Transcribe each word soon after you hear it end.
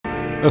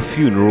A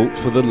funeral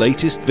for the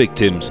latest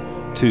victims.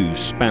 2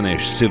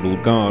 Spanish Civil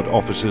Guard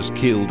officers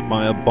killed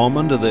by a bomb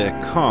under their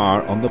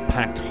car on the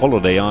packed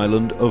holiday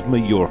island of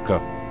Mallorca.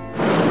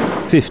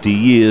 50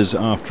 years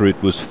after it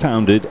was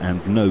founded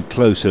and no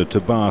closer to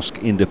Basque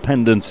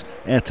independence,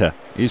 ETA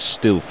is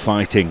still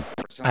fighting.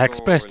 I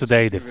express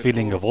today the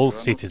feeling of all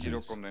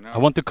citizens. I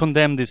want to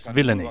condemn this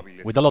villainy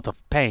with a lot of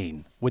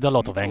pain, with a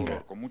lot of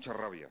anger.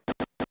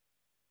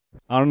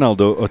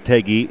 Arnaldo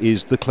Otegi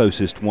is the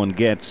closest one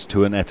gets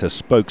to an ETA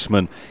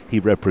spokesman. He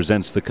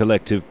represents the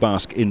collective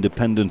Basque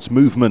independence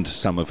movement,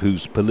 some of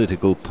whose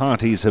political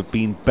parties have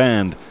been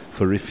banned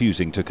for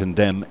refusing to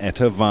condemn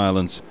ETA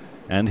violence.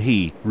 And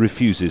he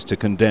refuses to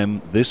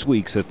condemn this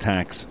week's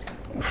attacks.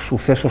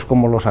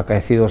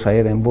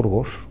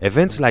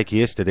 Events like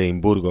yesterday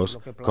in Burgos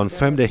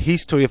confirm the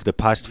history of the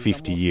past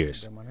 50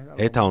 years.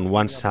 ETA on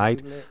one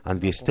side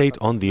and the state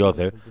on the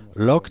other,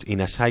 locked in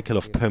a cycle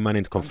of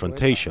permanent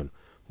confrontation,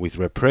 with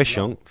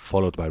repression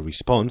followed by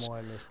response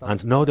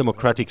and no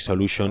democratic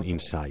solution in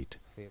sight.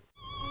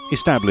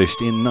 Established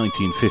in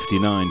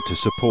 1959 to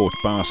support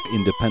Basque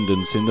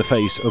independence in the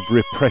face of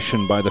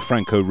repression by the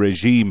Franco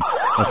regime,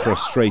 a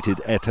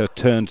frustrated ETA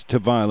turned to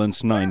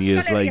violence 9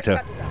 years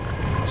later.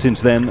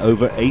 Since then,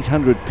 over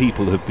 800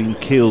 people have been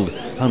killed,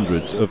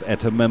 hundreds of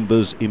ETA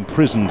members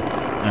imprisoned,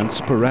 and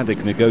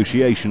sporadic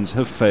negotiations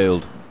have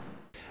failed.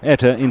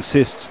 ETA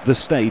insists the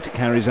state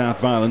carries out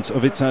violence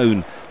of its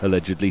own,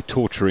 allegedly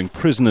torturing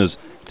prisoners,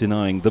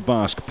 denying the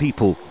Basque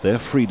people their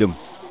freedom.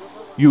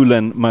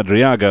 Julen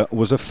Madriaga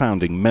was a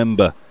founding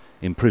member.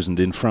 Imprisoned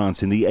in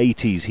France in the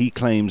 80s, he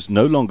claims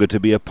no longer to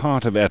be a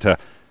part of ETA,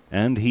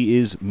 and he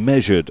is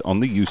measured on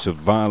the use of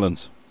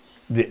violence.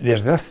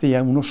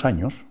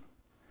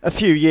 A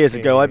few years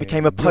ago, I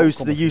became opposed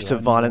to the use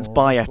of violence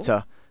by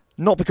ETA.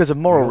 Not because of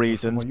moral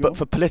reasons, but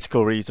for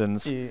political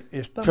reasons.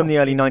 From the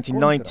early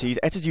 1990s,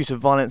 ETA's use of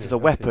violence as a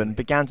weapon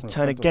began to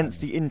turn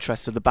against the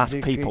interests of the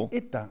Basque people.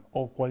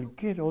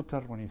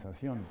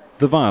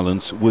 The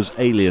violence was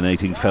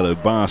alienating fellow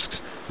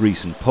Basques.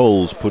 Recent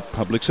polls put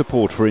public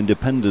support for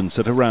independence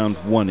at around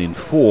 1 in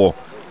 4.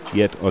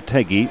 Yet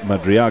Otegi,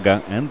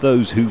 Madriaga and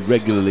those who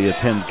regularly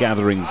attend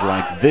gatherings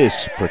like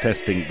this,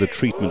 protesting the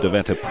treatment of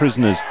ETA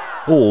prisoners,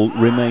 all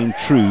remain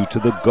true to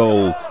the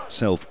goal,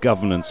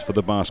 self-governance for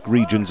the Basque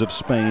regions of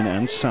Spain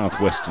and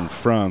southwestern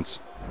France.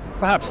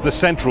 Perhaps the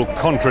central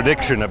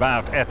contradiction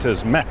about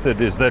ETA's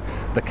method is that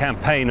the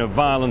campaign of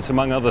violence,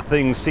 among other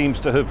things, seems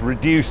to have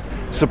reduced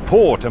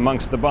support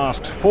amongst the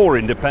Basques for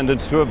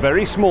independence to a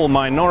very small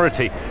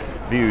minority.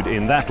 Viewed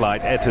in that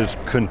light, ETA's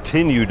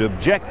continued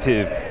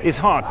objective is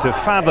hard to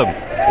fathom.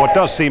 What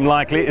does seem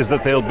likely is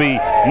that there'll be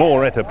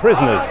more ETA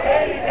prisoners,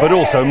 but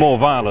also more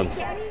violence.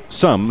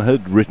 Some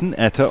had written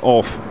ETA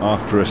off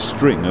after a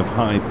string of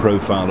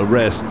high-profile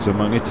arrests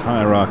among its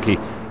hierarchy,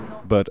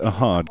 but a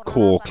hard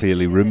core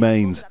clearly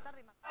remains.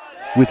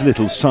 With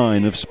little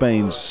sign of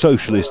Spain's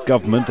socialist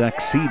government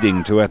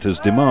acceding to ETA's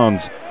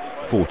demands,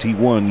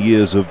 41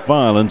 years of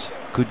violence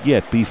could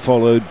yet be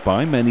followed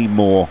by many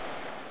more.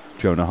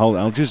 Jonah Hull,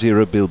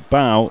 Jazeera,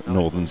 Bilbao,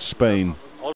 northern Spain.